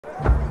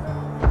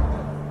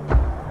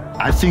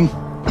I think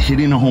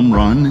hitting a home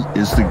run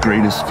is the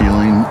greatest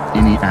feeling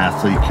any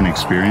athlete can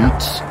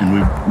experience, and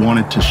we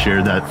wanted to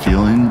share that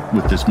feeling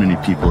with as many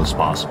people as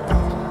possible.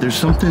 There's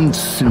something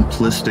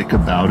simplistic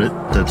about it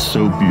that's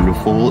so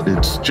beautiful.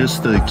 It's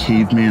just the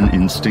caveman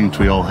instinct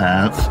we all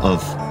have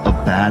of a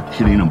bat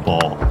hitting a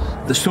ball.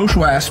 The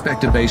social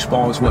aspect of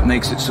baseball is what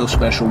makes it so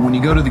special. When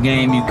you go to the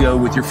game, you go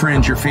with your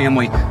friends, your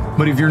family,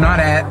 but if you're not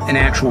at an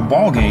actual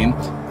ball game,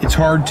 it's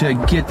hard to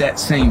get that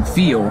same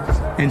feel.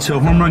 And so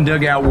Home Run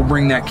Dugout will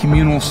bring that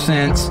communal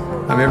sense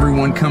of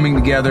everyone coming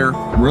together.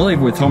 Really,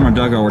 with Home Run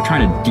Dugout, we're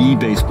trying to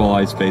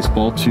de-baseballize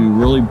baseball to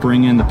really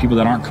bring in the people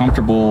that aren't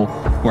comfortable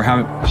or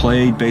haven't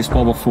played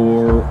baseball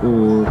before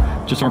or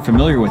just aren't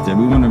familiar with it.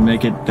 We want to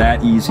make it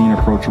that easy and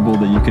approachable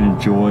that you can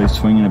enjoy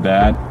swinging a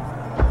bat.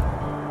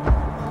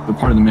 The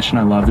part of the mission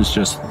I love is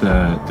just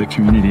the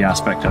community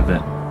aspect of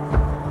it.